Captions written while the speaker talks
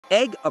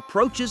Egg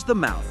approaches the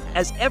mouth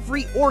as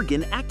every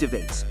organ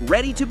activates,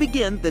 ready to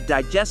begin the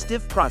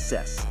digestive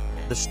process.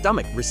 The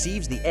stomach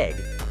receives the egg,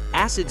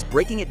 acids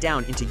breaking it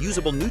down into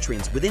usable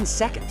nutrients within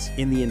seconds.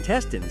 In the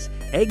intestines,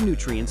 egg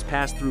nutrients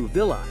pass through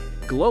villi,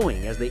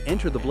 glowing as they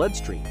enter the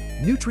bloodstream.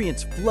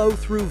 Nutrients flow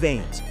through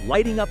veins,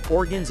 lighting up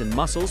organs and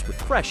muscles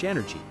with fresh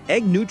energy.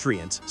 Egg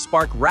nutrients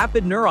spark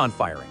rapid neuron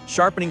firing,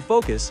 sharpening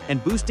focus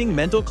and boosting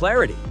mental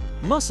clarity.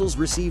 Muscles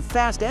receive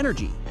fast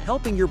energy,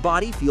 helping your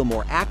body feel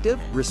more active,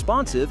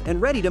 responsive,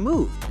 and ready to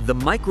move. The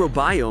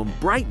microbiome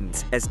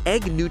brightens as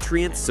egg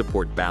nutrients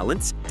support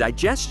balance,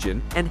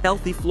 digestion, and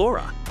healthy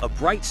flora. A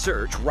bright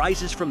surge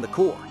rises from the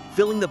core,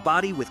 filling the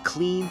body with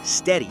clean,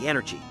 steady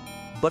energy.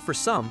 But for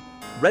some,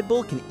 Red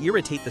Bull can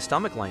irritate the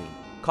stomach lining,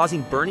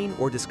 causing burning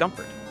or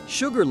discomfort.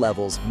 Sugar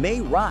levels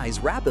may rise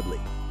rapidly,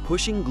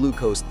 pushing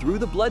glucose through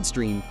the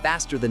bloodstream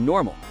faster than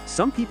normal.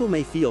 Some people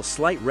may feel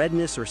slight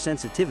redness or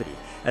sensitivity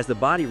as the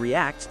body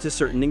reacts to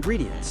certain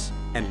ingredients.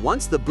 And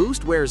once the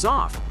boost wears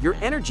off, your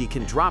energy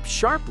can drop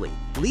sharply,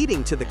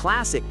 leading to the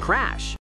classic crash.